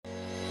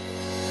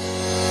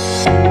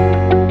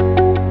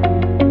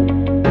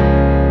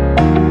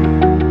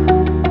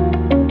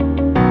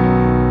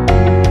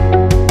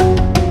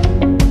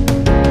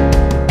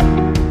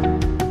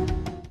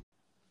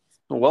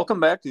Welcome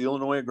back to the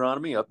Illinois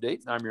Agronomy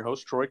Update. I'm your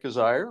host, Troy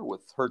Kazire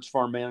with Hertz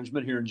Farm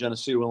Management here in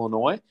Geneseo,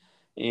 Illinois.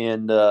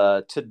 And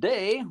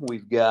today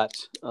we've got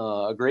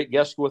a great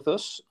guest with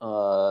us,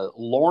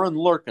 Lauren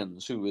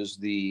Lurkins, who is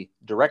the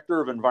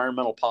Director of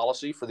Environmental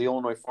Policy for the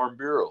Illinois Farm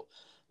Bureau.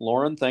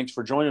 Lauren, thanks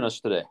for joining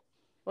us today.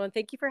 Well,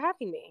 thank you for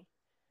having me.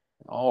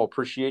 Oh,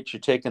 appreciate you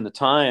taking the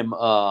time.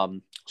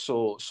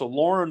 So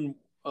Lauren,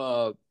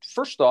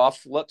 first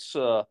off, let's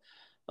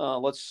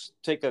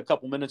take a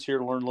couple minutes here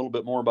to learn a little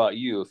bit more about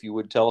you. If you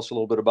would tell us a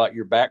little bit about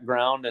your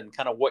background and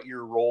kind of what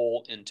your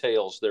role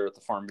entails there at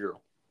the Farm Bureau.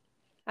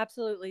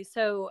 Absolutely.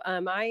 So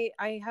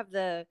I have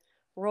the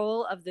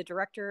role of the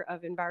Director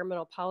of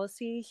Environmental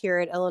Policy here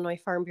at Illinois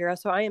Farm Bureau.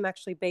 So I am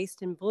actually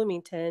based in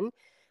Bloomington.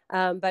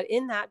 But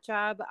in that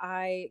job,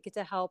 I get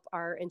to help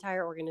our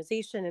entire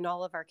organization and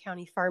all of our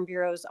county farm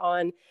bureaus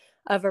on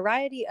a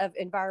variety of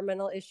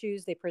environmental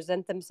issues. They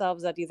present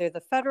themselves at either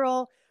the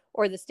federal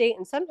or the state,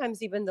 and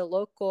sometimes even the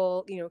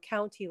local,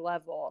 county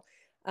level.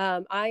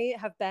 I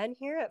have been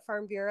here at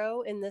Farm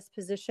Bureau in this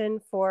position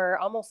for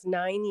almost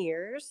 9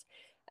 years.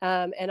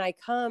 And I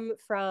come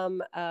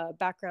from a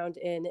background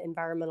in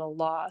environmental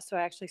law. So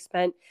I actually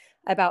spent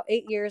about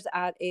 8 years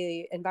at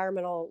a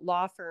environmental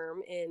law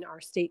firm in our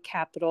state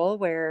capital,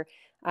 where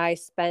I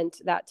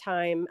spent that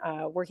time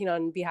working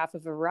on behalf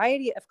of a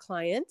variety of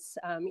clients,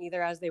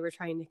 either as they were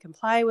trying to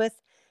comply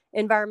with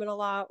environmental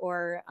law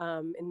or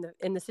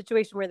in the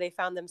situation where they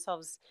found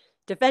themselves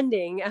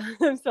defending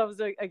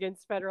themselves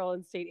against federal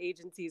and state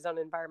agencies on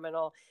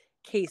environmental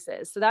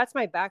cases. So that's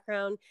my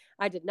background.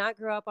 I did not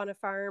grow up on a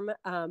farm,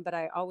 but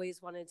I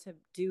always wanted to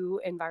do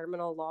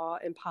environmental law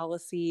and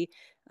policy.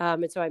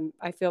 And so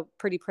I feel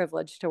pretty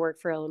privileged to work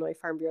for Illinois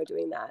Farm Bureau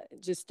doing that,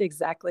 just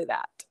exactly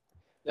that.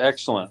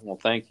 Excellent. Well,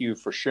 thank you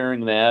for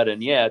sharing that.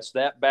 And yeah, it's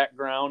that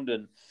background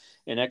and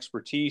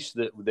expertise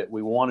that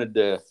we wanted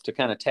to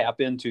kind of tap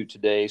into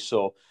today.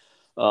 So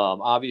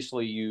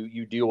obviously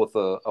you deal with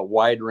a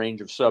wide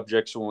range of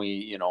subjects when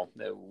we,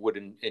 that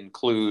would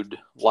include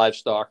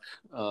livestock,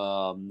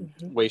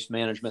 waste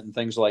management and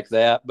things like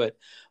that. But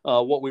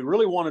what we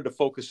really wanted to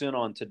focus in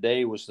on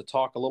today was to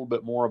talk a little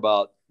bit more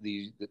about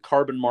the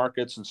carbon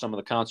markets and some of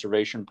the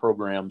conservation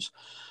programs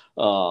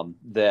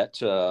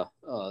that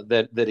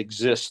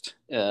exist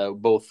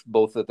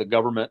both at the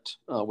government,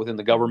 within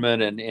the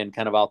government and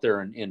kind of out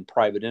there in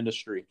private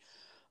industry.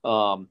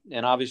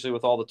 And obviously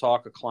with all the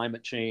talk of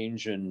climate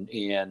change and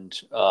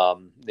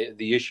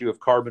the issue of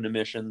carbon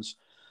emissions,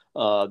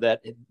 that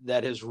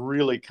has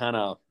really kind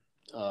of,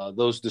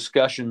 those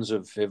discussions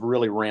have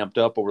really ramped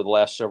up over the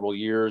last several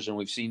years. And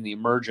we've seen the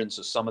emergence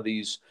of some of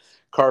these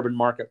carbon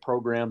market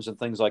programs and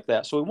things like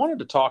that. So we wanted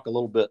to talk a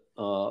little bit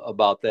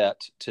about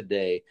that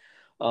today.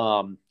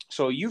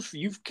 So you've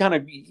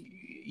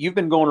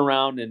been going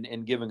around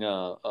and giving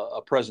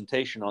a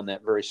presentation on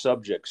that very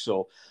subject.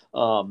 So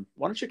why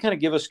don't you kind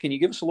of can you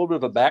give us a little bit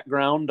of a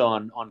background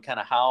on kind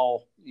of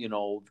how,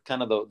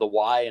 kind of the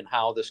why and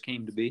how this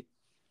came to be?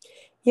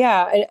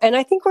 Yeah, and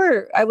I think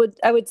I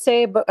would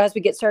say, but as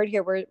we get started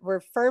here, we're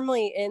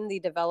firmly in the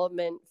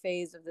development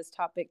phase of this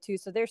topic too.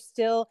 So there's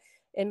still,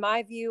 in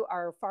my view,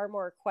 are far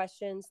more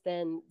questions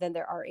than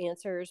there are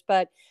answers.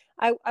 But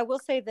I will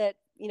say that,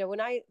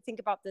 when I think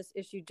about this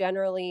issue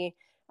generally,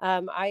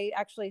 I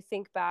actually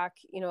think back,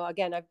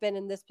 again, I've been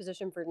in this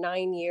position for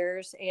 9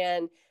 years,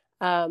 and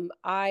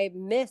I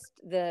missed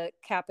the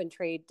cap and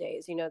trade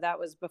days. That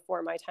was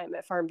before my time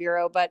at Farm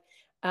Bureau. But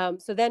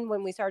so then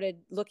when we started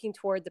looking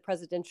toward the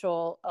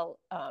presidential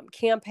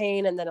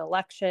campaign and then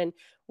election,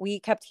 we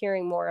kept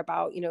hearing more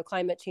about,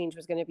 climate change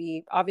was going to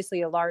be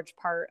obviously a large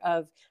part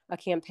of a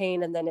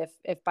campaign. And then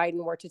if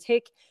Biden were to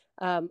take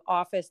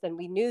office, then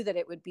we knew that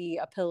it would be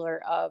a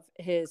pillar of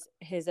his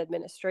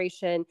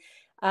administration.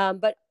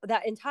 But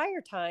that entire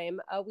time,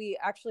 we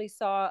actually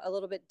saw a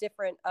little bit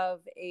different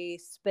of a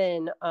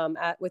spin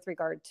with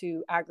regard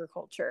to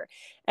agriculture.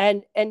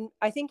 And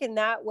I think in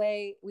that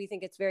way, we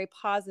think it's very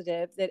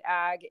positive that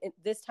ag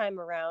this time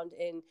around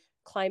in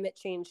climate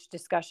change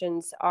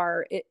discussions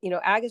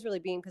ag is really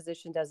being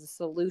positioned as a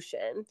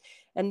solution.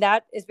 And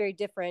that is very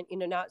different,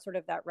 not sort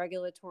of that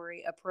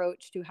regulatory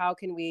approach to how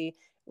can we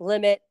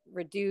limit,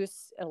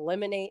 reduce,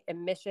 eliminate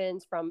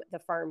emissions from the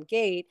farm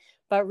gate,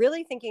 but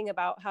really thinking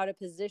about how to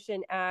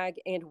position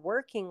ag and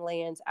working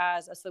lands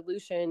as a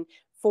solution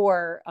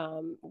for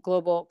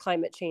global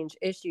climate change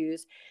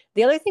issues.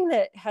 The other thing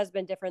that has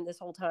been different this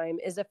whole time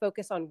is a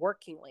focus on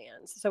working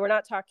lands. So we're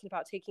not talking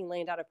about taking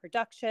land out of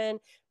production,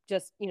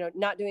 just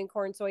not doing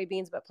corn,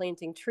 soybeans, but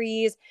planting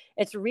trees.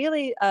 It's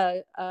really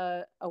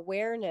a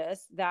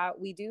awareness that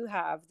we do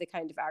have the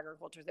kind of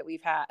agriculture that we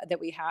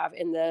have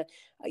in the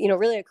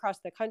really across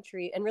the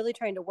country, and really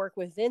trying to work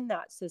within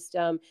that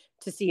system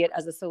to see it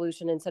as a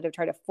solution instead of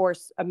try to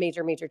force a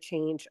major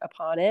change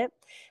upon it.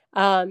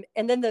 And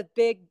then the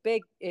big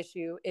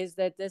issue is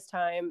that this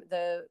time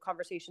the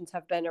conversations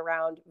have been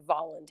around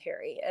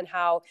voluntary, and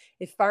how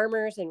if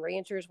farmers and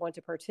ranchers want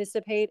to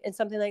participate in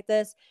something like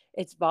this,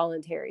 it's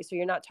voluntary. So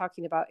you're not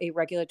talking about a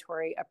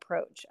regulatory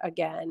approach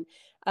again.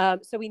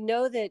 So we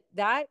know that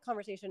that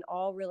conversation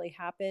all really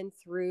happened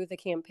through the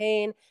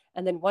campaign.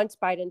 And then once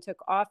Biden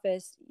took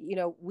office,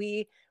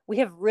 we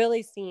have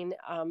really seen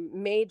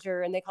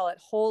major, and they call it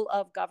whole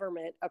of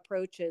government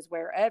approaches,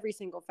 where every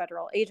single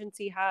federal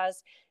agency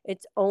has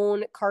its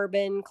own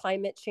carbon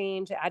climate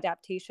change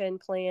adaptation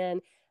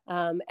plan.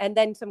 And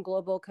then some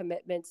global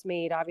commitments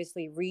made,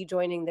 obviously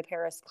rejoining the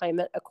Paris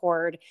Climate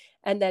Accord,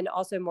 and then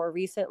also more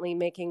recently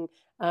making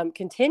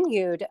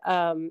continued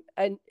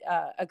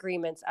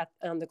agreements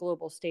on the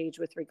global stage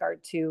with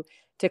regard to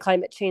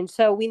climate change.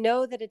 So we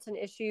know that it's an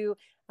issue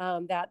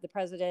that the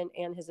president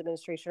and his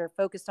administration are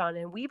focused on,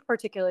 and we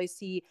particularly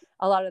see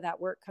a lot of that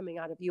work coming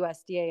out of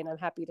USDA, and I'm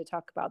happy to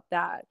talk about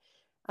that.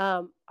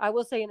 I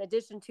will say, in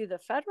addition to the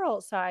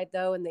federal side,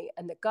 though, and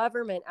the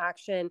government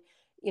action,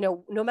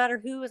 no matter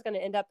who is going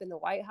to end up in the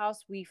White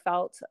House, we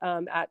felt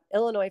at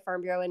Illinois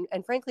Farm Bureau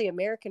and frankly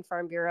American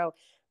Farm Bureau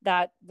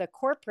that the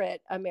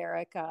corporate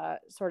America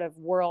sort of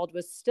world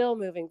was still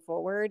moving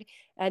forward,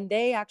 and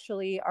they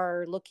actually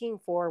are looking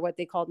for what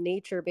they call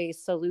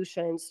nature-based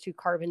solutions to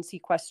carbon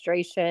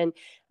sequestration,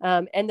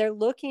 and they're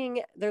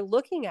looking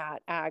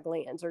at ag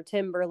lands or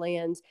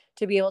timberlands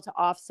to be able to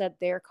offset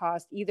their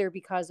cost, either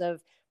because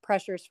of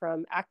pressures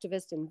from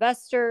activist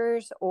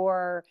investors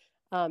or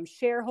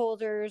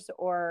shareholders,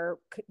 or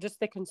just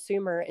the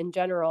consumer in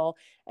general.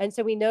 And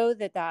so we know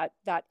that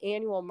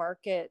annual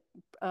market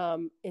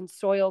in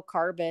soil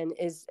carbon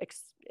is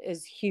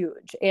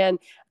huge. And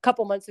a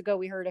couple months ago,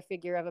 we heard a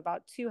figure of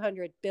about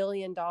 $200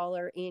 billion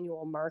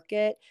annual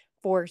market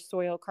for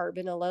soil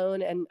carbon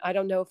alone. And I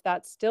don't know if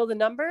that's still the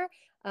number,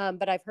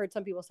 but I've heard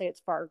some people say it's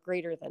far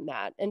greater than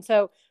that. And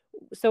so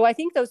I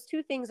think those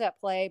two things at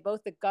play,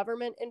 both the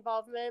government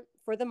involvement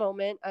for the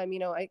moment,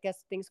 I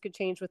guess things could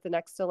change with the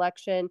next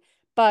election,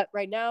 but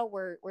right now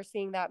we're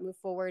seeing that move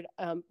forward,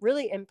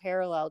 really in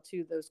parallel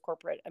to those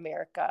corporate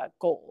America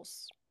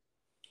goals.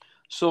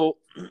 So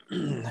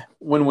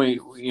when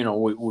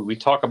we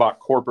talk about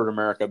corporate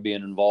America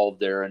being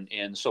involved there,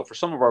 and so for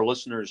some of our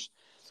listeners,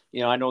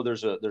 I know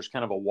there's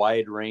kind of a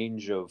wide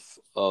range of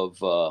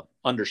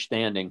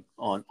understanding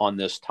on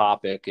this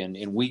topic,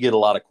 and we get a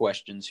lot of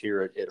questions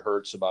here at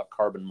Hertz about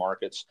carbon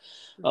markets.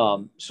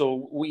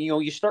 So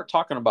you start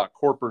talking about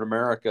corporate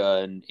America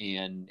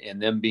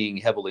and them being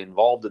heavily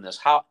involved in this.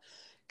 How,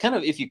 kind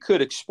of, if you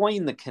could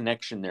explain the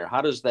connection there,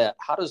 how does that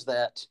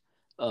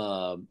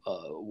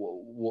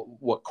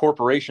what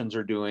corporations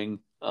are doing,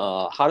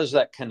 how does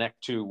that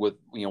connect to with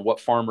what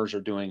farmers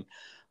are doing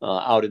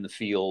out in the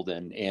field,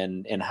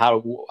 and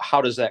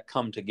how does that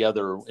come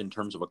together in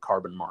terms of a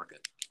carbon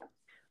market?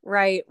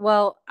 Right.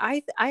 Well,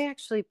 I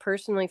actually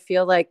personally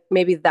feel like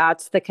maybe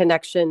that's the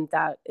connection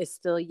that is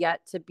still yet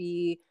to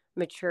be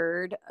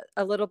matured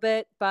a little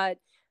bit, but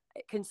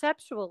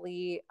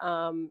conceptually,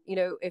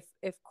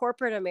 if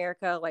corporate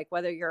America, like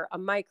whether you're a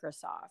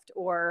Microsoft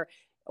or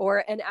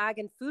an ag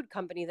and food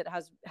company that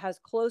has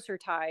closer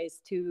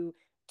ties to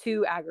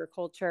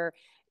agriculture,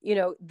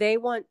 they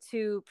want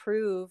to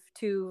prove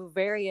to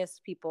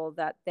various people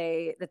that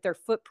their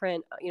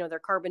footprint, their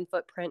carbon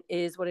footprint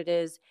is what it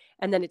is,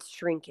 and then it's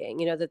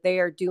shrinking, that they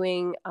are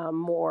doing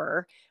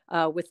more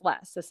with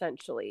less,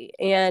 essentially.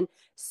 And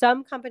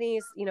some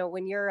companies,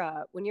 when you're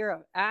a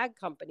ag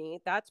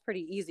company, that's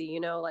pretty easy,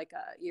 like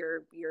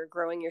you're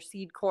growing your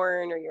seed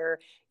corn, or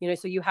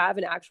so you have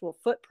an actual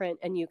footprint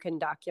and you can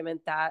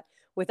document that.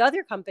 With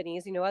other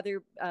companies,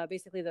 other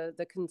basically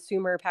the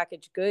consumer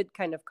packaged good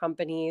kind of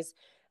companies,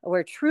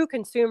 where true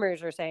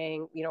consumers are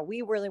saying,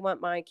 we really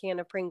want my can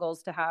of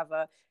Pringles to have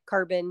a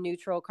carbon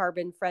neutral,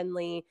 carbon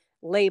friendly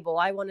label.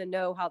 I want to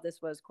know how this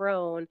was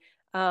grown.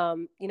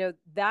 That's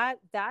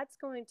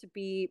going to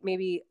be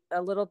maybe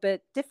a little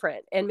bit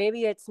different. And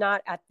maybe it's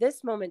not at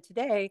this moment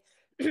today.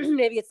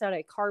 Maybe it's not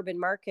a carbon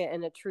market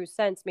in a true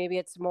sense. Maybe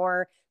it's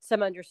more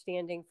some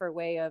understanding for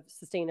way of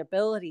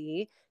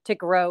sustainability to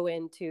grow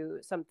into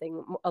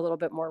something a little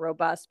bit more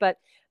robust. But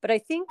I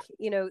think,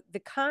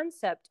 the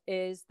concept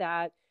is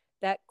that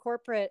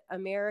corporate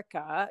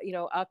America,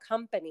 a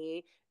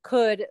company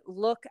could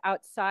look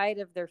outside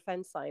of their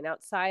fence line,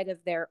 outside of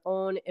their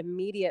own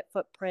immediate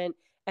footprint,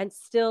 and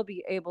still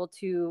be able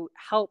to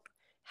help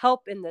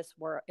in this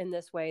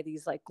way,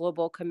 these like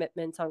global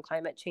commitments on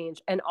climate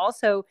change, and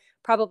also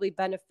probably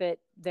benefit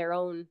their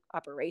own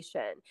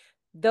operation.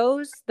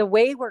 The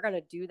way we're going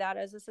to do that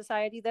as a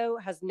society, though,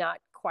 has not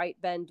quite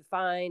been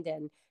defined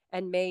and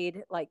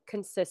made like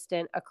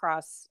consistent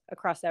across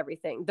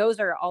everything. Those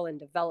are all in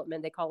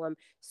development. They call them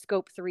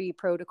scope 3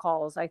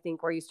 protocols, I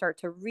think, where you start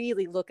to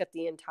really look at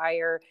the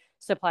entire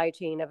supply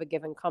chain of a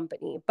given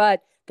company.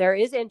 But there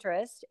is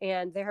interest,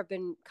 and there have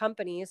been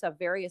companies of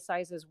various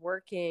sizes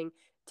working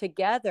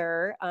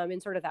together in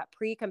sort of that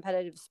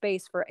pre-competitive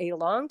space for a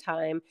long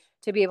time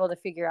to be able to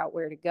figure out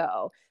where to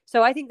go.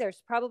 So I think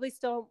there's probably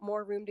still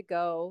more room to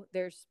go.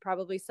 There's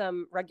probably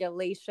some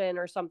regulation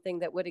or something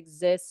that would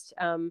exist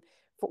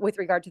with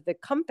regard to the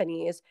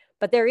companies,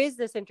 but there is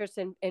this interest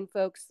in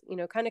folks,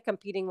 kind of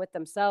competing with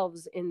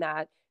themselves in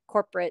that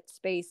corporate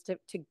space to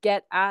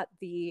get at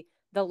the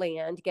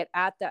land, get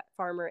at that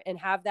farmer, and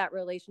have that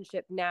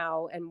relationship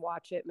now and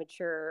watch it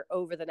mature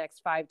over the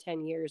next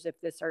 5-10 years if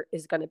this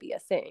is going to be a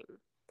thing.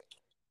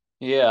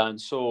 Yeah, and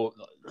so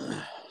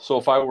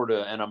if I were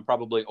to, and I'm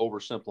probably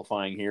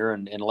oversimplifying here,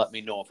 and let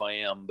me know if I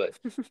am, but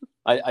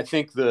I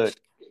think the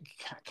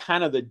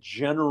kind of the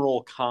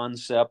general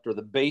concept or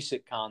the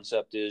basic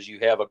concept is you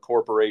have a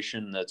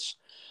corporation that's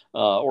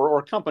or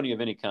a company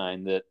of any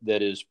kind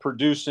that is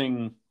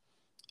producing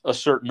a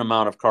certain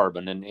amount of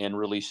carbon and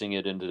releasing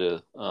it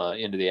into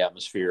the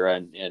atmosphere,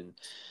 and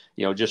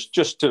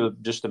just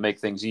to make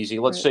things easy,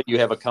 let's say you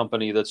have a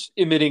company that's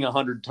emitting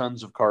 100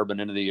 tons of carbon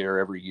into the air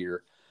every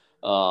year.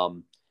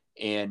 And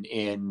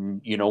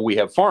we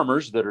have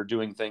farmers that are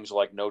doing things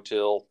like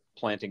no-till,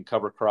 planting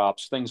cover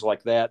crops, things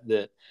like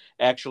that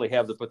actually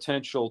have the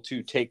potential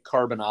to take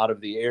carbon out of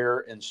the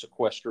air and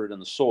sequester it in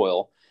the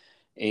soil.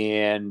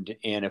 And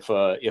if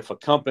a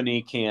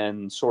company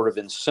can sort of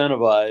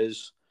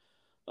incentivize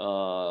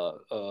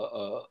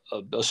a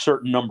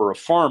certain number of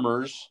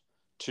farmers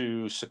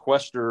to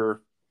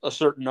sequester a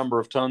certain number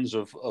of tons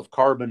of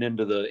carbon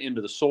into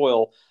the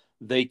soil,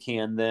 they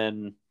can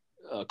then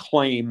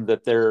claim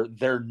that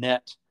their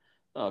net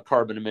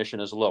carbon emission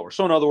is lower.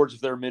 So in other words,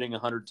 if they're emitting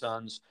 100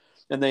 tons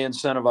and they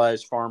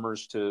incentivize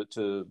farmers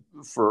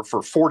for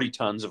 40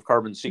 tons of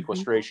carbon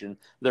sequestration,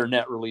 their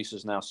net release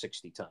is now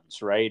 60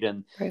 tons, right?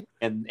 And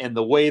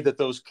the way that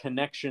those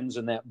connections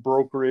and that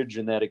brokerage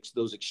and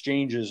those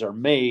exchanges are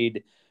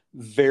made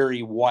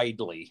vary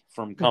widely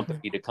from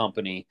company to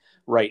company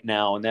right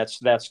now, and that's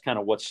kind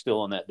of what's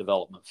still in that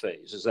development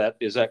phase. Is that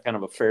kind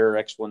of a fair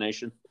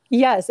explanation?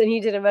 Yes, and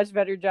you did a much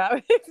better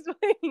job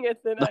explaining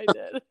it than I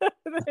did.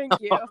 Thank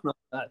you.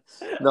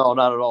 No,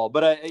 not at all.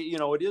 But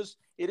it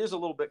is a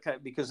little bit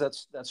because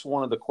that's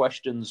one of the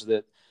questions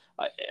that,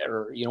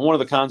 one of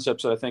the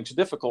concepts that I think is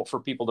difficult for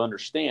people to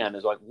understand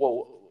is like,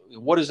 well,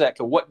 what is that?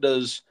 What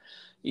does,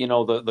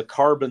 the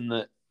carbon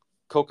that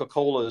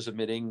Coca-Cola is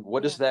emitting?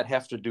 What does that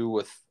have to do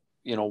with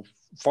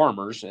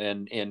farmers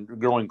and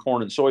growing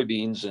corn and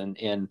soybeans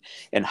and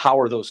how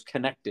are those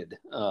connected?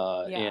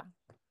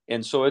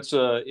 And so it's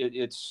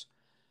kind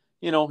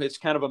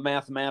of a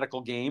mathematical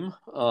game.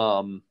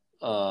 And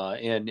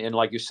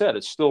like you said,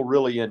 it's still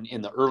really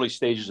in the early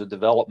stages of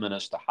development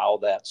as to how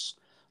that's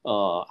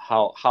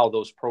how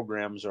those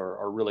programs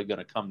are really going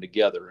to come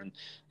together.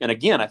 And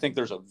again, I think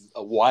there's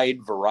a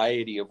wide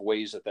variety of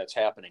ways that's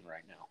happening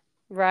right now.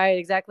 Right,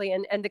 exactly.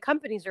 And the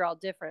companies are all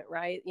different,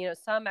 right?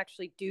 Some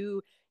actually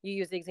do, you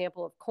use the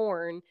example of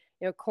corn,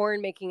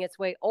 corn making its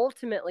way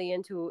ultimately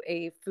into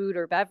a food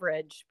or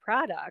beverage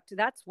product.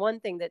 That's one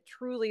thing that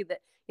truly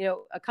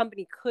a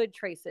company could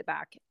trace it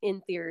back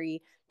in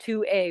theory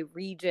to a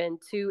region,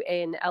 to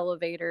an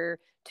elevator,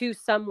 to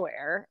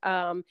somewhere.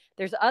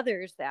 There's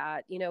others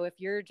that, if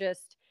you're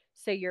just,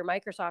 say you're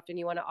Microsoft and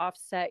you want to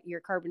offset your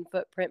carbon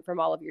footprint from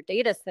all of your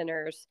data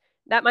centers,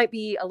 that might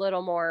be a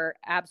little more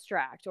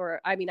abstract. Or,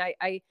 I mean,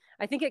 I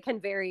think it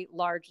can vary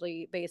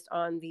largely based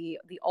on the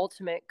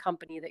ultimate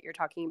company that you're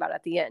talking about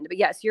at the end. But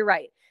yes, you're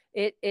right.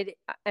 And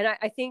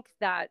I think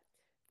that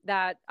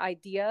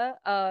idea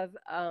of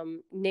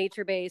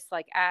nature-based,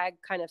 like ag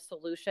kind of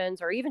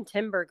solutions, or even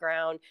timber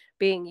ground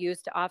being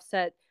used to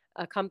offset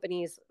a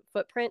company's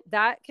footprint,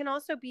 that can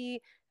also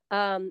be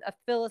a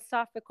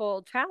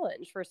philosophical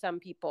challenge for some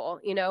people,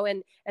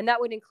 and that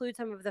would include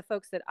some of the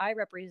folks that I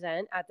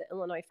represent at the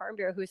Illinois Farm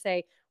Bureau who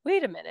say,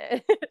 wait a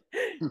minute,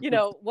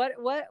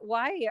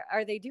 why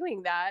are they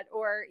doing that?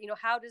 Or,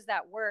 how does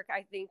that work?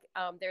 I think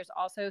there's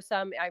also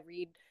I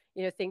read,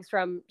 things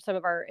from some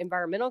of our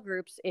environmental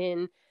groups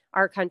in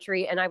our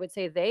country, and I would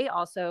say they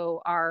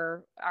also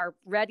are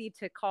ready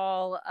to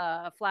call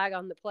a flag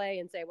on the play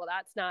and say, well,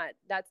 that's not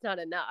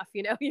enough.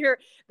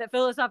 That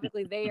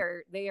philosophically they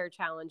are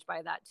challenged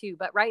by that too.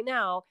 But right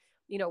now,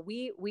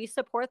 we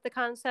support the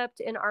concept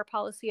in our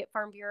policy at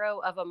Farm Bureau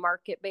of a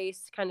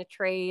market-based kind of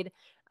trade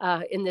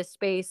in this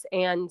space,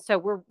 and so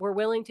we're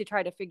willing to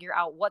try to figure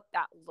out what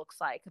that looks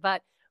like.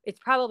 But it's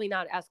probably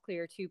not as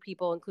clear to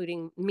people,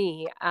 including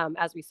me,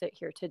 as we sit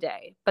here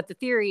today. But the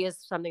theory is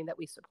something that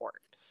we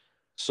support.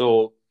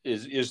 So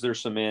is there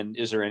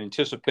an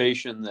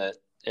anticipation that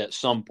at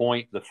some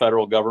point the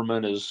federal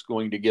government is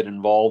going to get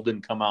involved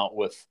and come out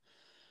with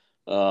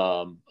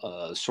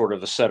sort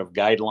of a set of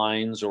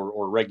guidelines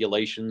or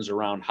regulations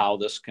around how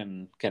this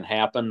can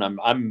happen?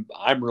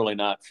 I'm really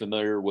not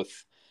familiar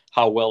with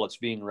how well it's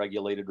being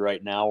regulated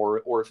right now,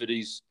 or if it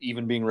is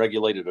even being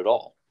regulated at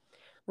all.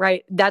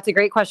 Right. That's a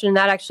great question.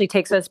 That actually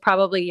takes us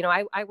probably,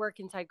 I work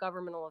inside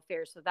governmental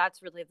affairs. So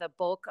that's really the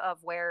bulk of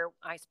where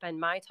I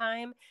spend my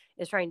time,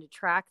 is trying to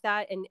track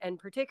that. And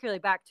particularly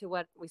back to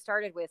what we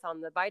started with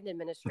on the Biden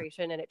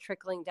administration and it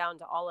trickling down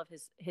to all of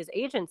his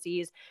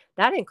agencies.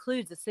 That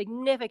includes a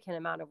significant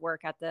amount of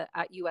work at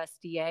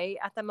USDA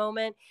at the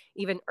moment.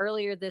 Even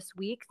earlier this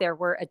week, there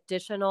were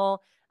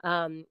additional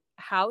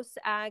House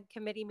Ag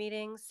Committee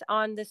meetings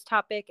on this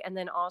topic. And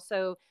then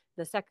also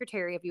the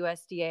Secretary of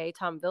USDA,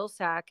 Tom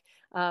Vilsack,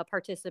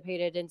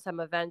 participated in some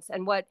events.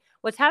 And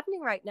what's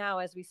happening right now,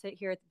 as we sit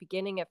here at the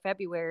beginning of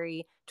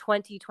February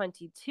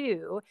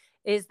 2022,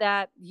 is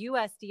that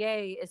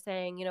USDA is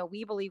saying,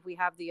 we believe we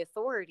have the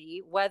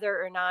authority,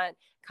 whether or not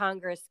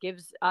Congress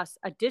gives us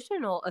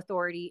additional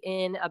authority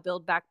in a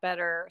Build Back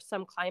Better,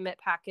 some climate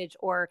package,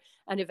 or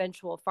an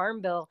eventual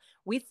farm bill.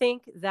 We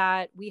think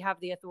that we have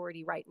the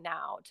authority right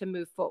now to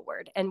move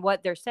forward. And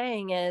what they're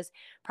saying is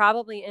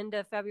probably end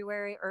of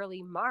February,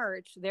 early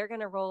March, they're going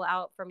to roll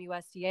out from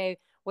USDA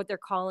what they're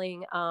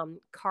calling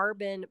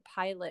carbon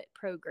pilot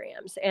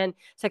programs. And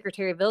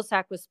Secretary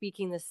Vilsack was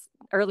speaking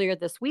earlier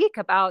this week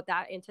about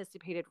that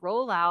anticipated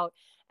rollout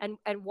and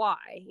why,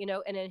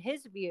 and in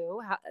his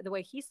view, the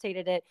way he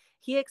stated it,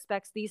 he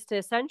expects these to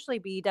essentially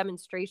be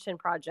demonstration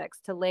projects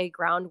to lay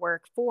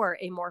groundwork for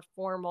a more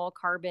formal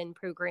carbon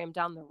program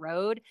down the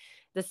road.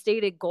 The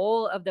stated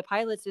goal of the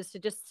pilots is to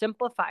just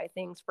simplify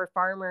things for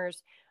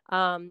farmers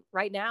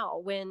right now,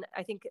 when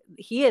I think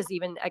he is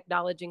even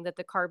acknowledging that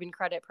the carbon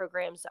credit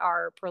programs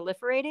are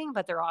proliferating,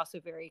 but they're also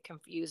very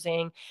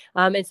confusing.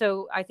 And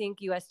so I think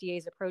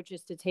USDA's approach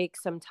is to take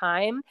some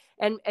time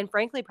and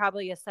frankly,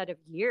 probably a set of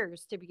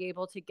years to be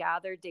able to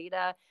gather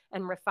data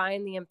and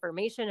refine the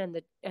information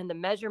and the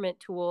measurement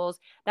tools.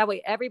 That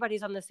way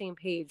everybody's on the same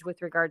page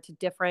with regard to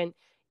different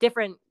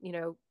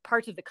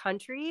parts of the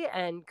country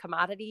and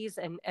commodities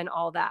and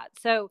all that.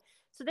 So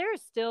there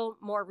is still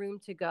more room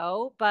to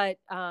go, but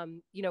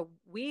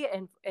we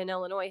in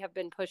Illinois have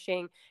been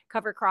pushing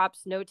cover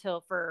crops,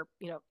 no-till for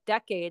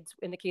decades.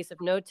 In the case of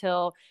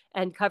no-till,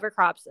 and cover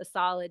crops a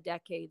solid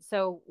decade.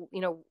 So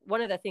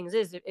one of the things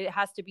is it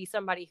has to be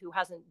somebody who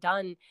hasn't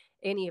done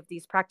any of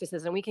these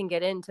practices, and we can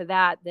get into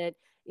that.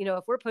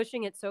 If we're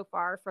pushing it so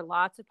far for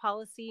lots of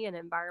policy and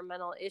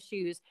environmental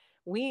issues,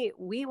 we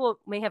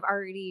may have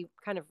already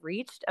kind of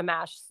reached a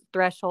mass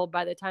threshold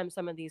by the time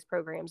some of these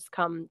programs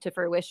come to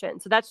fruition.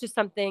 So that's just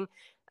something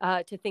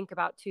to think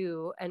about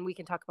too. And we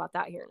can talk about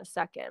that here in a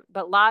second.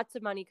 But lots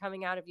of money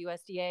coming out of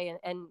USDA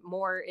and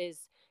more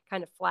is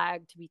kind of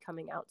flagged to be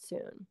coming out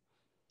soon.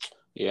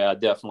 Yeah,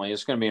 definitely.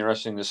 It's going to be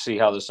interesting to see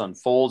how this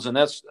unfolds. And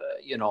that's,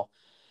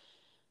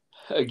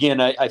 again,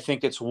 I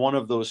think it's one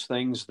of those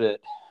things that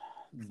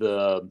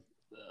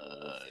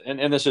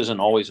and this isn't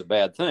always a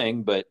bad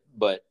thing, but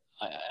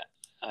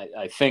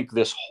I think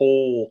this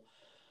whole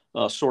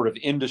sort of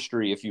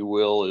industry, if you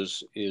will,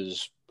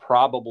 is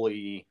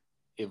probably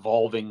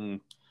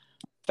evolving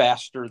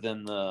faster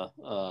than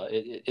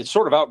it's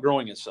sort of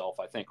outgrowing itself.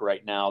 I think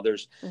right now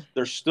there's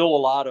still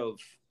a lot of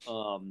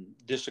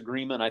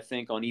disagreement, I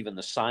think, on even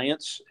the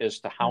science as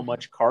to how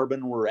much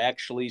carbon we're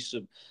actually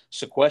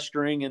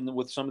sequestering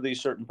with some of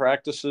these certain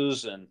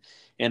practices,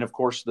 and of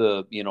course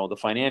the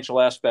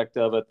financial aspect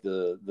of it,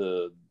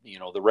 the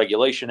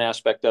regulation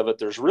aspect of it.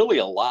 There's really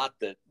a lot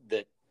that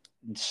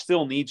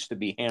still needs to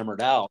be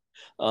hammered out,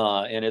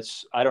 and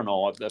I don't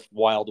know if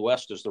Wild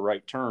West is the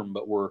right term,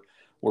 but we're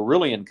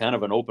really in kind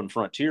of an open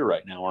frontier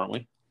right now, aren't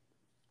we?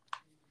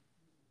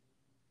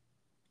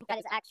 That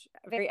is actually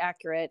very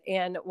accurate.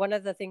 And one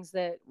of the things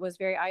that was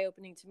very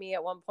eye-opening to me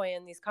at one point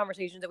in these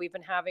conversations that we've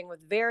been having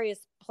with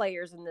various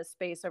players in this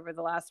space over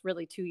the last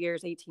really 2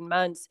 years, 18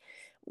 months,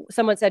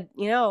 someone said,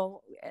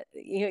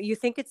 you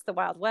think it's the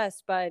Wild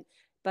West, but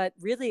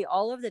really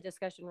all of the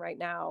discussion right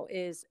now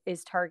is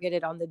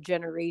targeted on the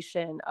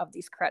generation of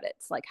these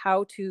credits, like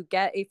how to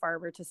get a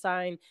farmer to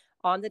sign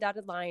on the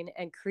dotted line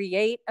and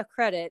create a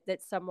credit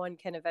that someone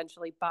can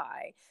eventually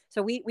buy.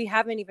 So we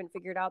haven't even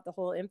figured out the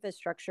whole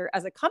infrastructure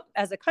as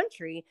a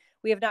country.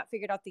 We have not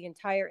figured out the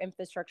entire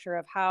infrastructure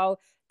of how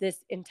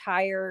this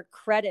entire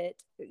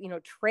credit,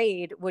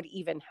 trade would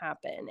even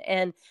happen.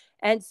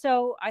 And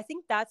so I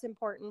think that's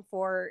important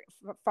for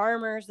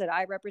farmers that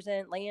I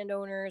represent,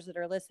 landowners that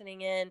are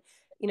listening in,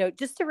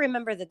 just to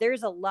remember that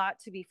there's a lot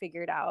to be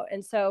figured out.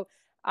 And so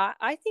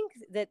I think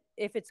that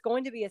if it's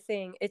going to be a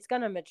thing, it's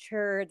going to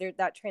mature.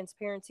 That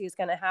transparency is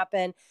going to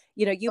happen.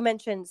 You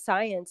mentioned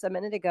science a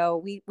minute ago.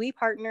 We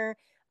partner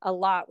a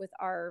lot with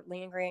our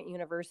land grant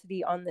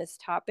university on this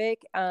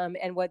topic.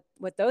 And what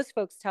those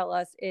folks tell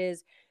us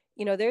is,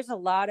 there's a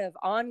lot of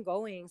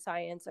ongoing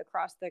science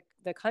across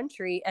the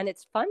country, and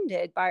it's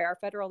funded by our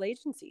federal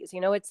agencies.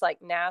 It's like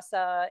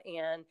NASA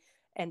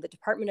and the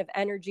Department of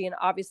Energy, and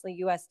obviously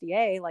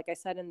USDA, like I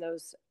said, in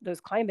those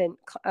climate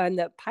and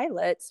the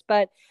pilots,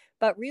 but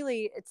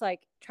really it's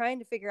like trying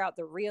to figure out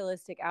the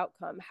realistic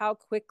outcome. How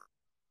quick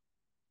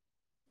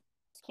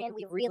can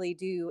we really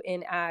do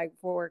in ag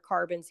for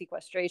carbon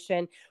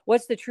sequestration?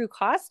 What's the true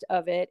cost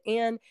of it?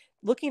 And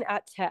looking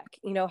at tech,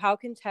 how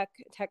can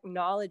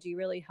technology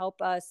really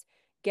help us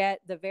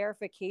get the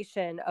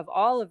verification of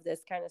all of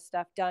this kind of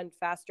stuff done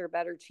faster,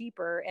 better,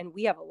 cheaper. And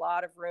we have a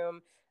lot of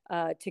room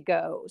to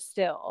go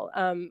still.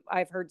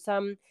 I've heard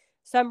some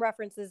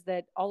references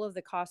that all of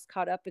the costs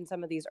caught up in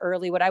some of these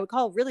early, what I would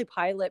call really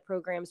pilot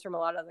programs from a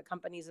lot of the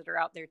companies that are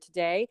out there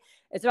today.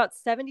 It's about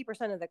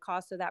 70% of the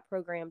cost of that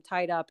program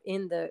tied up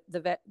in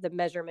the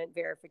measurement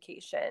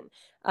verification.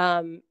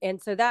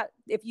 And so that,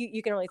 if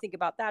you can only think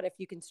about that, if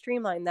you can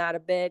streamline that a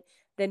bit,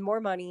 then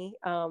more money,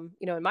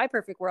 in my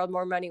perfect world,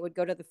 more money would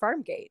go to the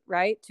farm gate,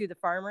 right? To the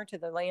farmer, to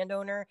the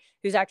landowner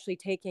who's actually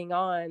taking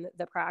on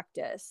the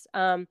practice.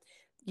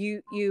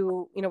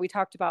 We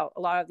talked about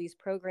a lot of these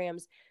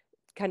programs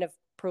kind of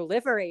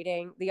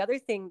proliferating. The other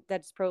thing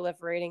that's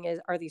proliferating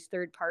are these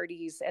third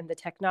parties and the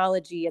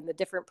technology and the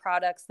different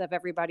products of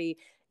everybody,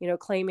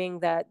 claiming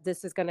that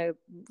this is going to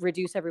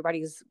reduce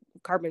everybody's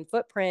carbon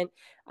footprint.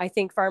 I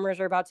think farmers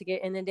are about to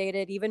get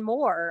inundated even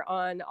more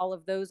on all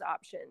of those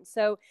options.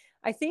 So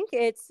I think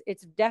it's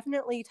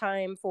definitely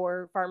time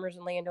for farmers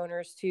and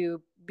landowners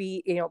to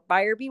be,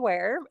 buyer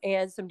beware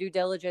and some due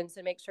diligence,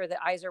 and make sure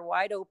that eyes are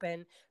wide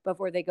open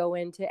before they go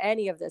into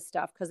any of this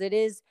stuff, because it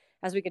is,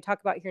 as we could talk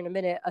about here in a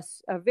minute,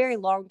 a very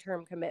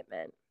long-term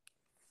commitment.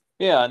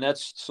 Yeah, and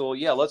let's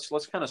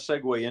kind of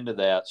segue into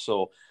that.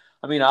 So,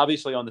 I mean,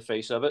 obviously, on the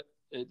face of it,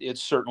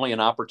 it's certainly an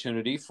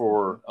opportunity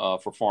for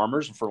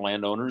farmers and for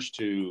landowners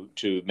to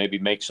maybe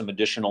make some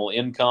additional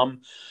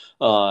income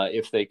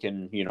if they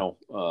can,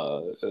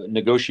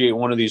 negotiate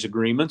one of these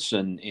agreements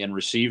and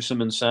receive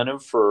some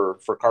incentive for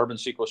carbon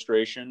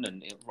sequestration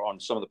and on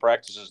some of the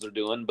practices they're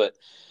doing. But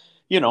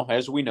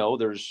as we know,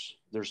 there's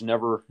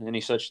never any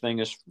such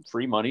thing as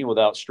free money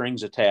without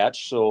strings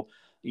attached. So,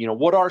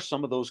 what are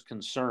some of those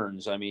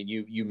concerns? I mean,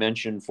 you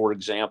mentioned, for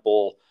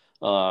example,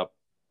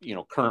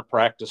 current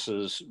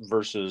practices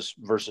versus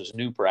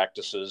new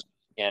practices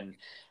and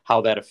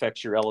how that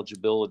affects your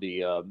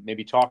eligibility.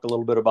 Maybe talk a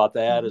little bit about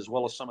that, as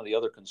well as some of the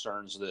other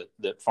concerns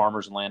that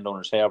farmers and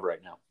landowners have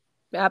right now.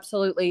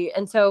 Absolutely.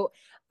 And so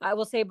I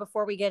will say,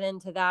 before we get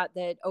into that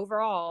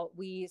overall,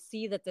 we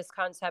see that this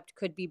concept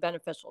could be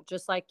beneficial.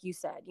 Just like you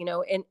said,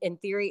 in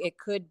theory, it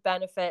could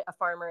benefit a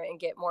farmer and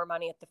get more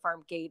money at the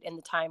farm gate in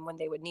the time when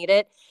they would need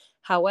it.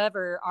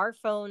 However, our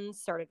phones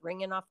started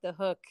ringing off the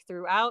hook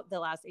throughout the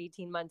last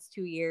 18 months,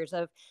 2 years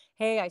of,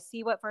 hey, I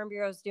see what Farm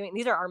Bureau is doing.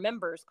 These are our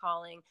members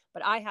calling,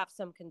 but I have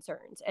some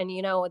concerns. And,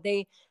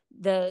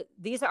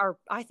 these are,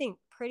 I think,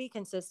 pretty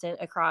consistent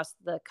across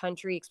the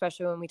country,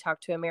 especially when we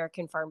talk to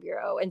American Farm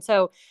Bureau. And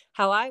so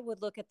how I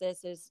would look at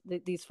this is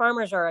these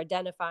farmers are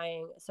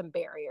identifying some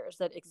barriers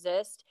that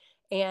exist.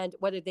 And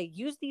whether they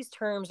use these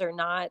terms or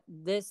not,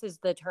 this is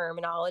the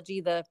terminology,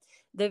 the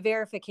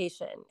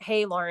verification.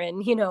 Hey,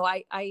 Lauren,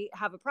 I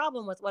have a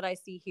problem with what I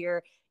see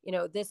here.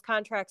 This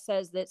contract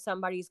says that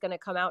somebody's going to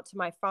come out to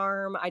my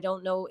farm. I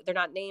don't know. They're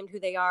not named who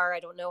they are. I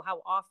don't know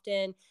how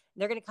often.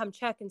 They're going to come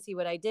check and see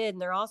what I did.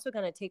 And they're also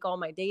going to take all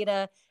my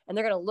data and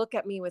they're going to look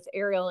at me with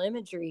aerial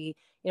imagery.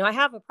 I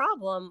have a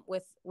problem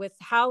with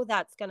how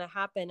that's going to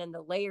happen and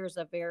the layers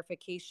of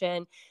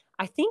verification.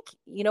 I think,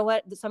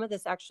 some of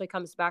this actually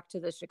comes back to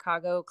the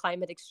Chicago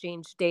Climate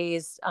Exchange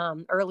days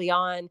early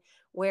on,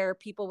 where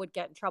people would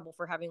get in trouble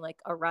for having like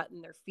a rut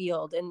in their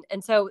field.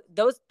 And so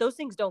those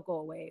things don't go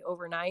away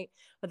overnight,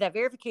 but that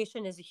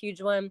verification is a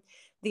huge one.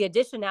 The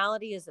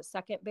additionality is a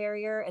second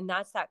barrier. And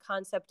that's that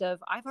concept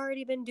of, I've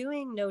already been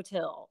doing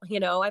no-till,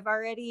 I've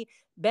already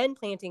been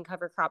planting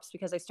cover crops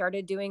because I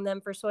started doing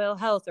them for soil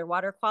health or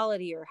water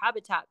quality or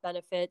habitat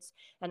benefits.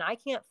 And I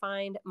can't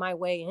find my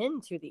way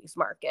into these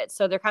markets.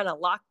 So they're kind of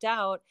locked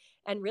out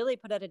and really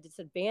put at a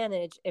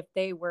disadvantage if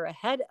they were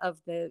ahead of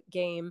the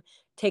game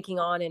taking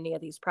on any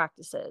of these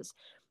practices.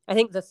 I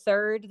think the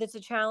third that's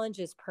a challenge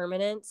is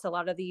permanence. A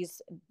lot of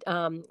these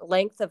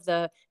length of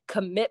the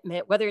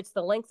commitment, whether it's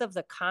the length of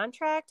the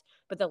contract,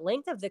 but the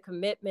length of the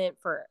commitment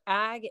for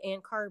ag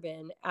and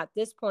carbon at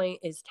this point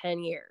is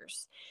 10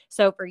 years.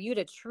 So for you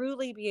to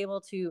truly be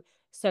able to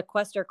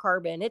sequester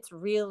carbon, it's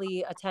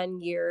really a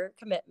 10-year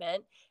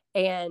commitment.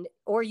 And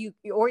or you're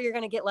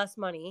going to get less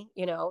money,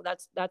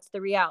 that's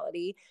the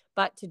reality.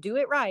 But to do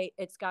it right,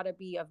 it's got to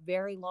be a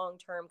very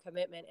long-term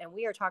commitment. And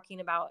we are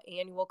talking about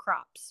annual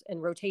crops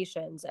and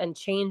rotations and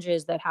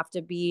changes that have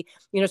to be,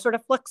 sort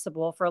of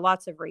flexible for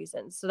lots of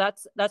reasons. So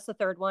that's the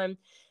third one.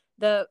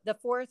 The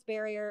fourth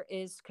barrier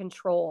is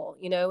control,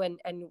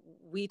 and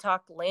we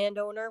talk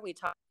landowner, we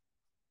talk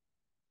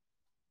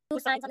who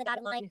signs on the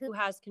dotted line, who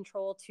has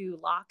control to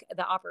lock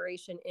the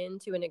operation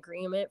into an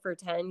agreement for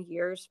 10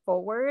 years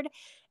forward.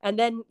 And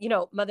then,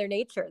 Mother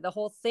Nature, the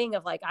whole thing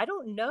of like, I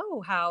don't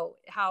know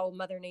how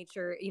Mother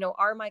Nature,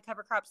 are my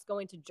cover crops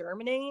going to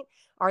germinate?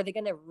 Are they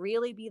going to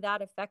really be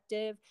that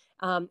effective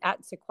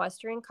at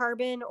sequestering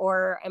carbon?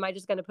 Or am I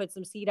just going to put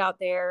some seed out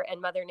there and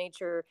Mother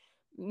Nature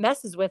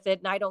messes with it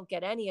and I don't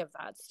get any of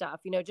that stuff?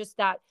 Just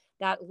that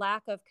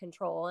lack of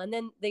control. And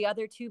then the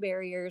other two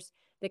barriers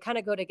that kind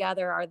of go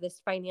together are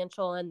this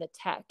financial and the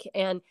tech.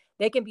 And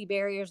they can be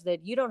barriers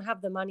that you don't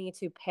have the money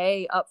to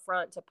pay up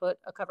front to put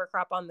a cover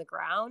crop on the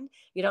ground.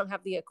 You don't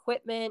have the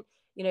equipment.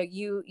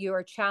 you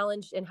are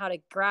challenged in how to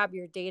grab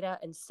your data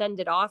and send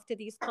it off to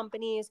these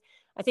companies.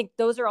 I think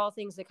those are all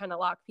things that kind of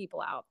lock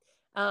people out.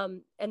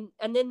 And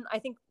then I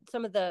think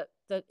some of the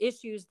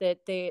issues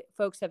that the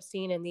folks have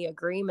seen in the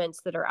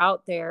agreements that are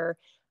out there,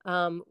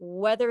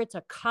 whether it's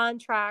a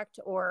contract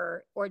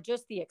or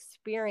just the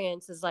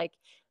experience, is like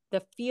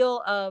the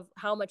feel of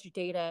how much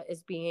data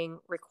is being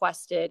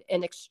requested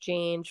in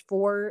exchange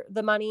for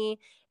the money,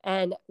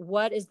 and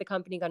what is the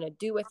company going to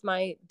do with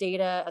my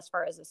data as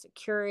far as the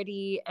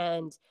security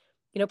and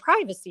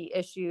privacy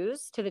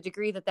issues, to the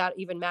degree that that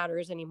even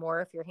matters anymore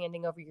if you're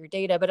handing over your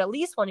data, but at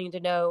least wanting to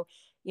know,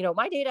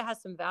 my data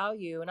has some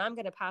value and I'm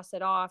going to pass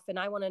it off, and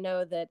I want to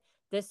know that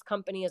this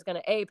company is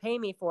going to pay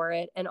me for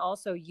it and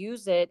also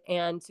use it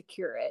and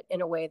secure it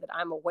in a way that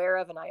I'm aware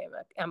of and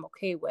I'm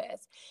okay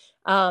with.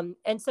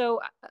 And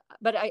so,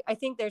 but I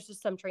think there's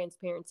just some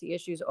transparency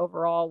issues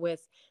overall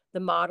with the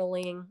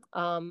modeling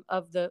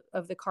of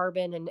the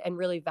carbon, and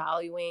really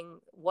valuing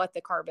what the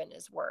carbon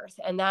is worth.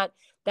 And that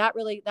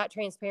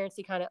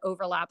transparency kind of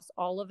overlaps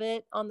all of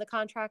it on the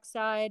contract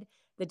side,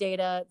 the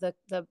data,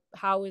 the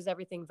how is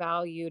everything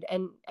valued,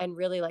 and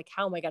really like,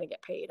 how am I going to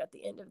get paid at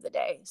the end of the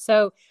day?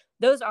 So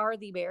those are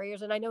the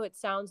barriers. And I know it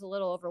sounds a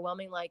little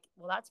overwhelming, like,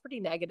 well, that's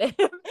pretty negative.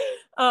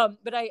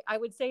 But I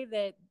would say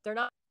that they're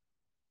not.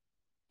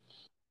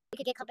 We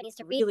could get companies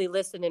to really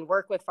listen and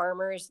work with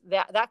farmers,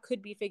 that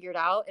could be figured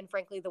out. And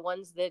frankly, the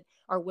ones that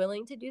are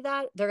willing to do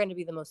that, they're going to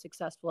be the most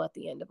successful at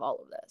the end of all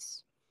of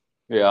this.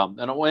 Yeah,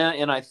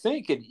 and I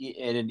think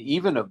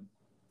even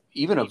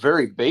a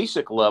very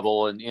basic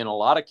level, in a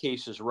lot of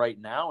cases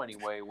right now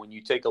anyway, when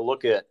you take a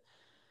look at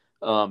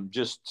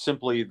just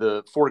simply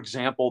for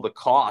example, the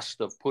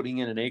cost of putting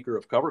in an acre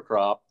of cover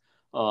crop.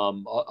 A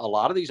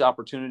lot of these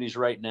opportunities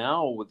right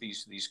now with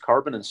these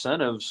carbon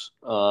incentives,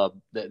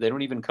 they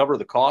don't even cover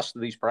the cost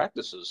of these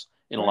practices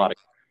in a lot of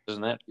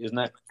cases. Isn't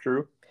that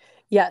true?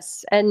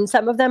 Yes. And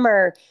some of them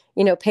are,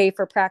 pay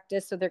for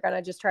practice. So they're going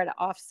to just try to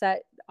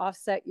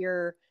offset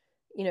your,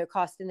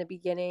 cost in the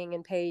beginning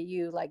and pay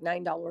you like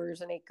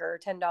 $9 an acre,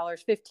 $10,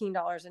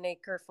 $15 an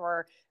acre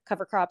for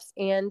cover crops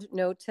and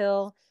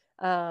no-till.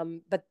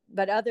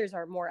 But others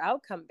are more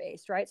outcome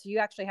based, right? So you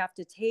actually have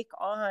to take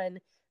on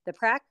the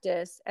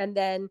practice and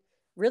then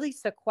really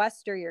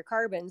sequester your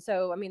carbon.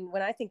 So, I mean,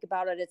 when I think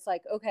about it, it's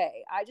like,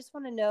 okay, I just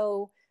want to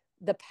know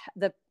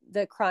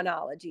the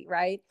chronology,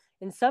 right?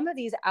 In some of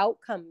these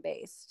outcome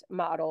based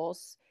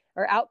models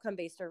or outcome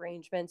based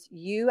arrangements,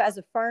 you as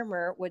a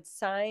farmer would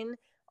sign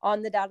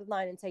on the dotted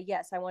line and say,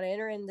 yes, I want to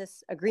enter in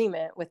this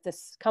agreement with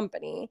this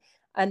company.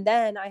 And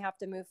then I have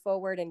to move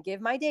forward and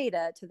give my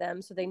data to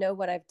them so they know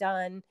what I've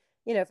done,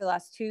 for the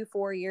last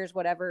 2-4 years,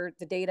 whatever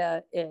the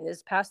data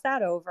is, pass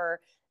that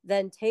over,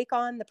 then take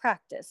on the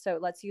practice. So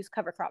let's use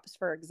cover crops,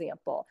 for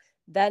example.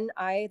 Then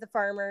I, the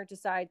farmer,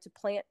 decide to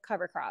plant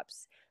cover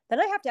crops.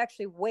 Then I have to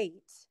actually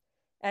wait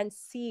and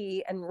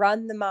see and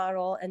run the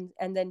model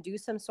and then do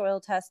some soil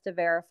tests to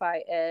verify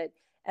it.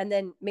 And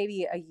then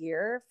maybe a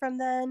year from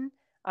then,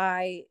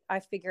 I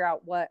figure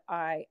out what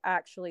I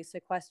actually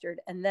sequestered.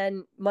 And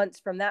then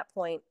months from that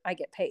point, I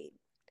get paid.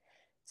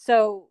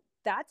 So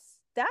that's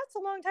a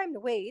long time to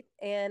wait.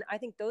 And I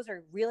think those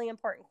are really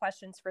important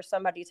questions for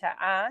somebody to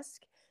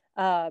ask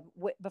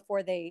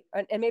before they,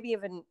 and maybe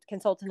even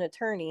consult an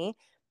attorney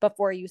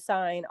before you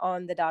sign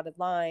on the dotted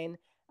line.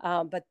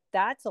 But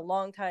that's a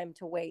long time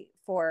to wait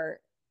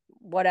for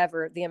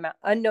whatever the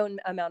unknown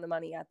amount of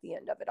money at the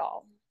end of it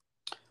all.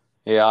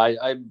 Yeah,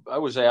 I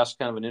was asked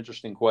kind of an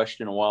interesting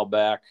question a while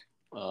back.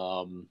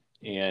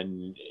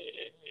 And,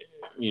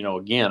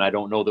 again, I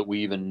don't know that we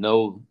even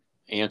know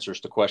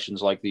answers to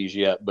questions like these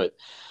yet, but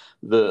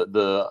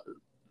the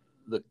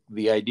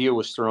idea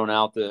was thrown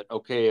out that,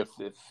 okay,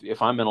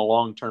 if I'm in a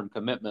long-term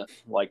commitment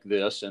like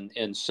this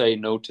and say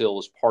no-till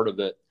is part of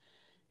it,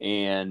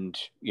 and,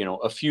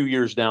 a few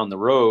years down the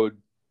road,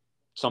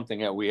 something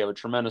that we have a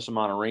tremendous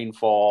amount of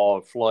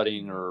rainfall,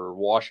 flooding, or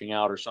washing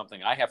out or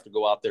something, I have to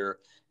go out there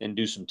and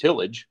do some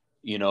tillage,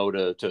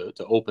 to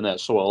open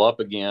that soil up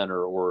again,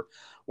 or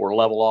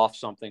level off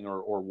something,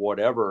 or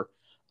whatever.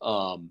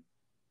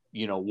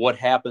 What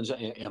happens?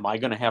 Am I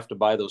going to have to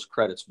buy those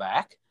credits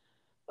back?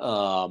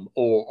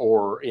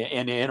 Or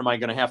am I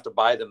going to have to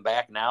buy them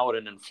back now at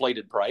an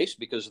inflated price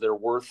because they're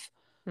worth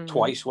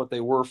twice what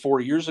they were 4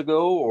 years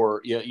ago?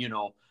 Or,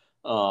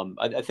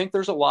 I think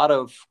there's a lot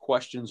of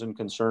questions and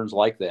concerns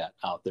like that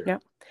out there. Yeah.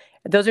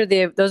 Those are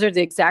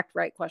the exact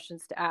right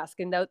questions to ask.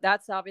 And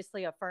that's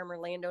obviously a farmer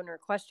landowner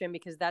question,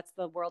 because that's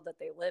the world that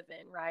they live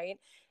in. Right.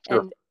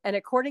 Sure. And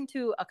according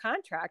to a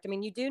contract, I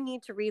mean, you do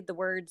need to read the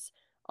words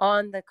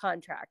on the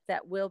contract.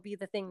 That will be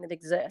the thing that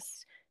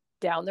exists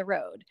down the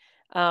road.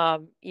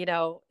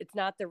 It's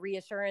not the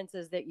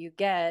reassurances that you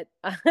get,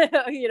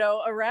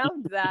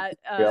 around that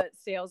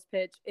sales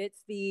pitch.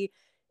 It's the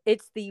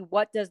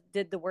what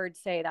did the word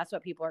say? That's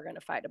what people are going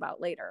to fight about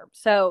later.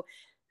 So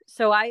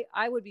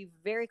I would be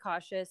very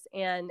cautious.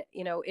 And,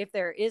 if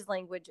there is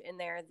language in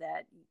there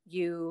that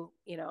you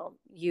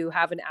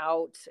have an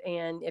out,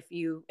 and if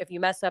you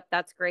mess up,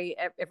 that's great,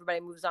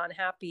 everybody moves on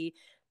happy.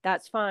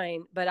 that's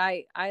fine. But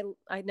I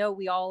know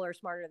we all are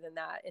smarter than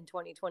that in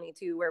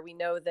 2022, where we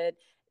know that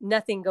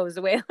nothing goes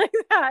away like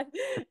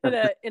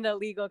that in a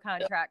legal Yeah.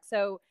 contract.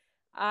 So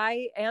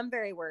I am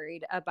very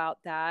worried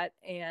about that.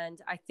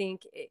 And I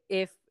think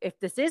if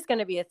this is going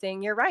to be a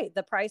thing, you're right.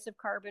 The price of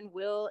carbon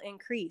will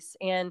increase.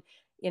 And,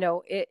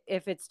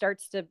 if it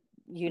starts to,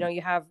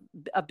 you have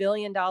 $1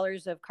 billion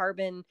of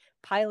carbon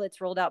pilots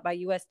rolled out by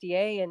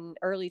USDA in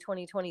early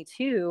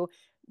 2022,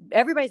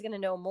 everybody's going to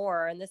know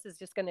more. And this is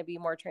just going to be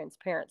more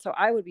transparent. So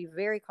I would be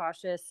very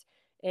cautious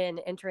in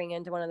entering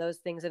into one of those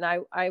things. And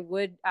I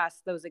would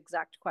ask those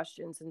exact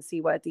questions and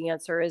see what the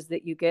answer is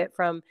that you get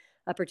from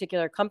a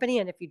particular company.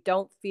 And if you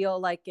don't feel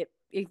like it,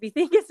 if you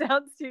think it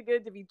sounds too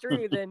good to be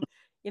true, then,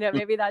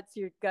 maybe that's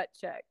your gut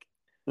check.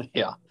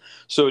 Yeah.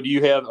 So do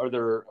you have, are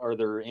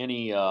there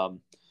any, and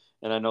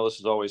I know this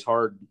is always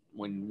hard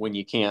when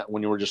you can't,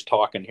 when we're just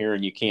talking here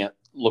and you can't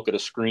look at a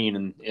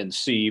screen and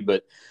see,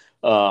 but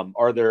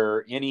are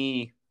there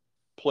any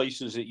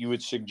places that you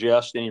would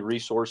suggest, any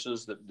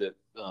resources that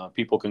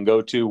people can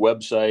go to,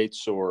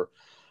 websites or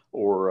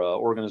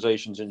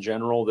organizations in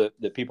general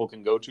that people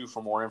can go to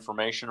for more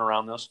information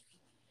around this?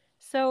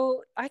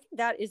 So I think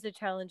that is a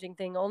challenging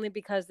thing only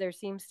because there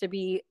seems to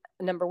be,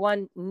 number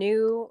one,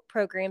 new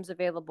programs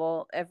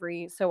available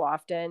every so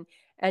often.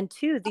 And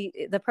two,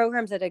 the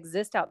programs that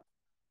exist out.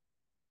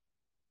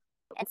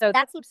 And so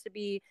that seems to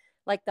be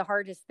like the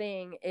hardest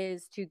thing,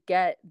 is to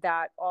get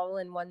that all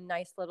in one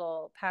nice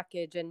little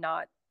package and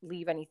not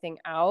leave anything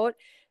out.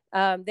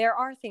 There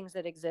are things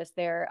that exist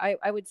there.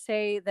 I would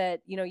say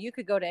that, you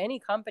could go to any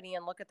company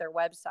and look at their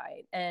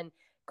website and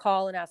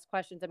call and ask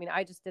questions. I mean,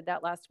 I just did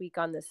that last week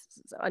on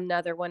this,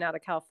 another one out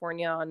of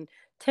California on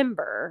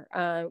timber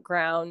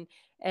ground.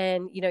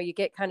 And, you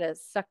get kind of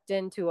sucked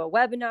into a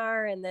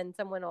webinar and then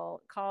someone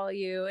will call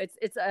you.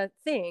 It's a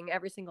thing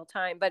every single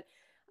time. But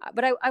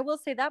I will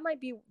say that might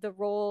be the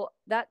role,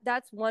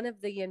 that's one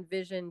of the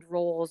envisioned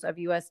roles of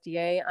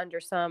USDA under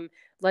some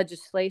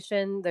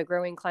legislation, the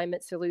Growing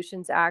Climate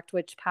Solutions Act,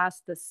 which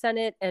passed the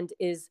Senate and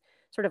is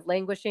sort of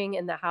languishing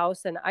in the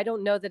House. And I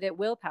don't know that it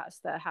will pass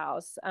the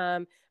House.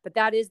 But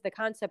that is the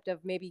concept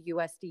of maybe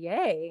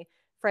USDA,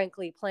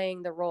 frankly,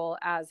 playing the role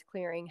as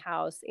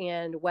clearinghouse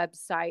and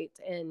website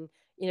and,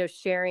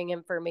 sharing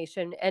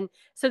information. And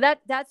so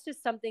that's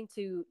just something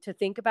to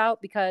think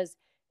about, because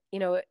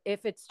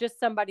if it's just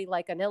somebody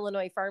like an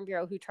Illinois Farm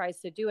Bureau who tries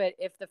to do it,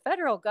 if the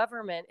federal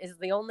government is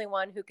the only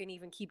one who can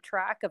even keep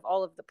track of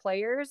all of the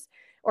players,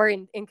 or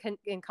in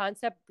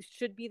concept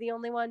should be the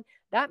only one,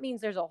 that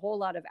means there's a whole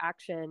lot of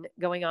action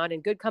going on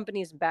in good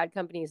companies and bad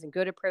companies and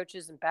good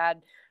approaches and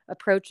bad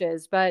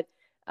approaches. But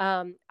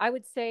I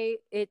would say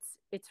it's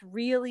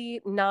really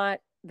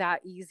not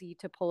that easy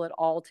to pull it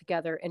all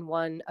together in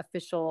one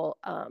official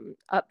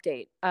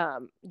update.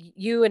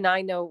 You and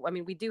I know, I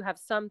mean, we do have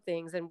some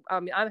things, and I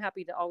mean, I'm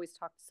happy to always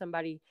talk to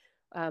somebody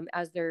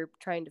as they're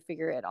trying to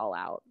figure it all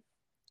out.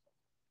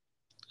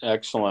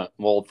 Excellent.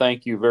 Well,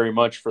 thank you very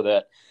much for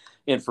that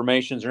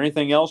information. Is there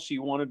anything else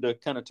you wanted to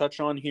kind of touch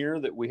on here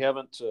that we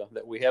haven't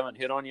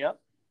hit on yet?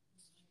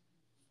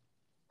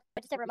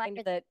 Just a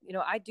reminder that,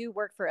 I do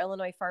work for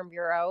Illinois Farm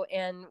Bureau,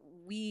 and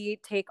we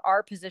take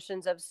our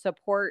positions of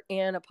support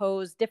and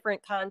oppose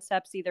different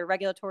concepts, either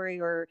regulatory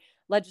or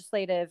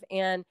legislative.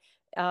 And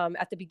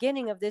at the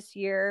beginning of this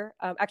year,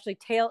 actually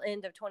tail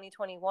end of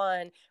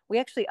 2021, we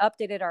actually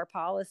updated our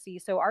policy.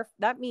 So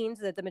that means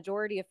that the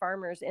majority of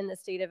farmers in the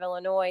state of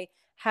Illinois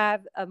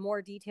have a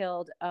more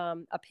detailed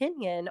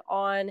opinion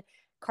on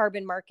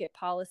carbon market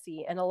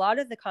policy. And a lot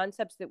of the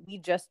concepts that we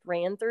just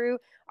ran through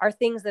are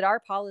things that our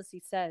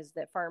policy says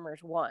that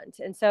farmers want.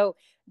 And so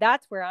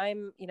that's where I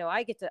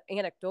get to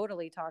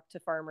anecdotally talk to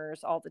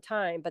farmers all the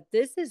time, but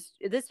this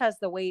has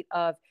the weight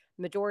of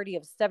majority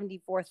of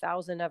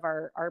 74,000 of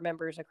our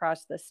members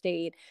across the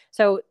state.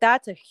 So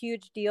that's a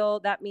huge deal.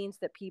 That means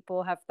that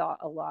people have thought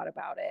a lot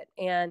about it.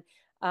 And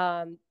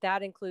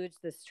that includes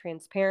this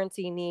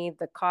transparency need,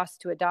 the cost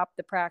to adopt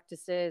the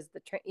practices,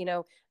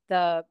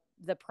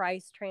 the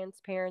price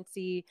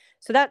transparency.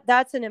 So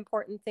that's an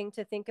important thing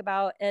to think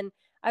about. And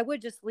I would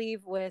just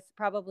leave with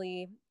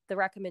probably the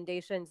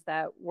recommendations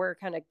that we're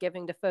kind of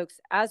giving to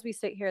folks as we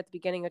sit here at the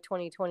beginning of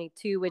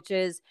 2022, which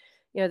is,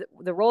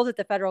 the role that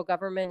the federal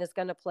government is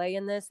going to play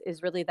in this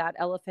is really that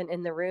elephant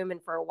in the room.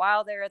 And for a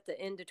while there at the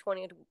end of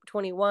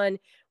 2021,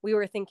 we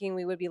were thinking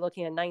we would be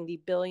looking at $90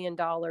 billion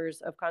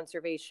of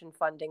conservation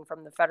funding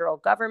from the federal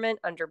government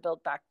under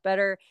Build Back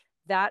Better.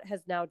 That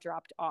has now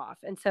dropped off.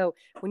 And so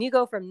when you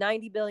go from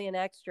 90 billion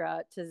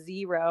extra to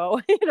zero,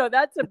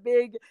 that's a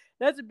big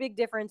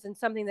difference, and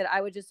something that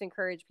I would just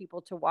encourage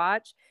people to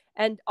watch.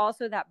 And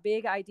also that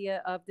big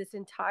idea of this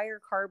entire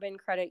carbon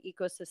credit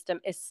ecosystem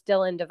is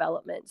still in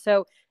development.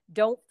 So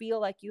don't feel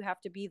like you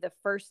have to be the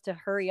first to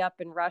hurry up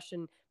and rush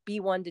and be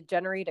one to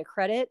generate a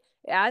credit.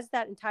 As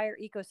that entire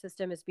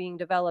ecosystem is being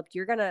developed,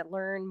 you're going to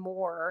learn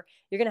more.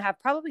 You're going to have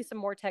probably some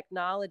more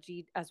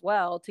technology as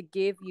well to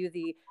give you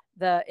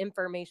the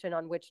information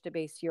on which to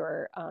base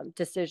your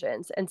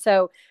decisions. And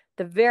so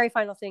the very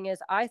final thing is,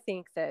 I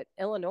think that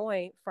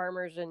Illinois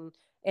farmers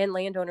and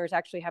landowners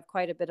actually have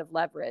quite a bit of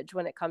leverage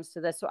when it comes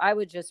to this. So I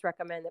would just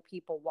recommend that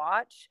people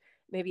watch,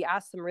 maybe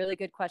ask some really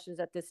good questions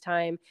at this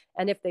time.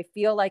 And if they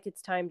feel like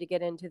it's time to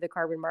get into the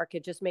carbon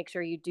market, just make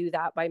sure you do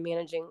that by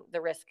managing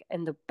the risk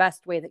in the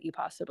best way that you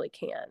possibly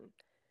can.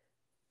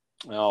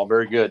 Oh,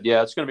 very good.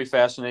 Yeah, it's going to be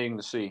fascinating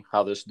to see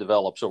how this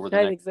develops over the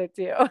I next. think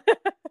so too.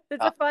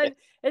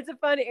 It's a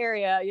fun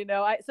area.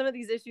 Some of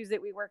these issues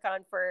that we work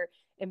on for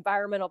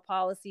environmental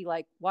policy,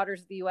 like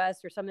Waters of the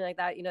U.S. or something like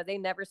that, they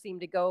never seem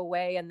to go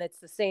away, and it's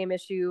the same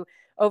issue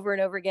over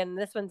and over again. And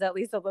this one's at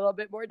least a little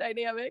bit more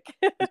dynamic.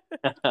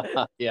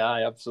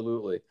 Yeah,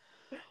 absolutely.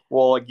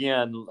 Well,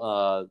 again,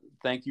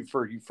 thank you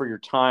for your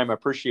time. I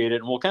appreciate it,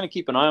 and we'll kind of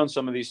keep an eye on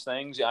some of these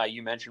things.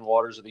 You mentioned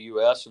Waters of the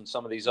U.S. and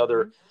some of these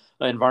other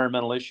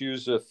environmental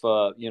issues. If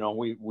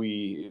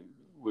we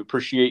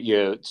appreciate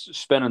you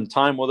spending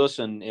time with us,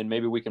 and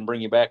maybe we can bring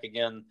you back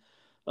again,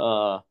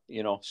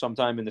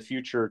 sometime in the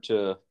future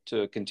to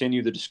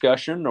continue the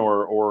discussion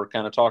or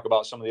kind of talk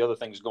about some of the other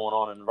things going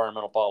on in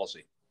environmental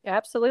policy.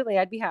 Absolutely,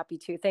 I'd be happy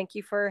to. Thank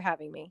you for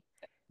having me.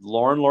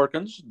 Lauren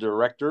Lorkins,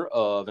 Director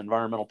of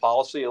Environmental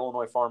Policy,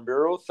 Illinois Farm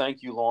Bureau.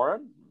 Thank you,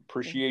 Lauren.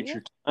 Appreciate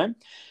your time.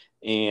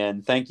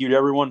 And thank you to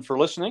everyone for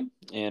listening.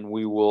 And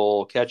we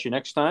will catch you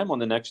next time on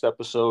the next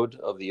episode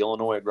of the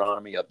Illinois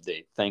Agronomy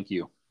Update. Thank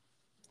you.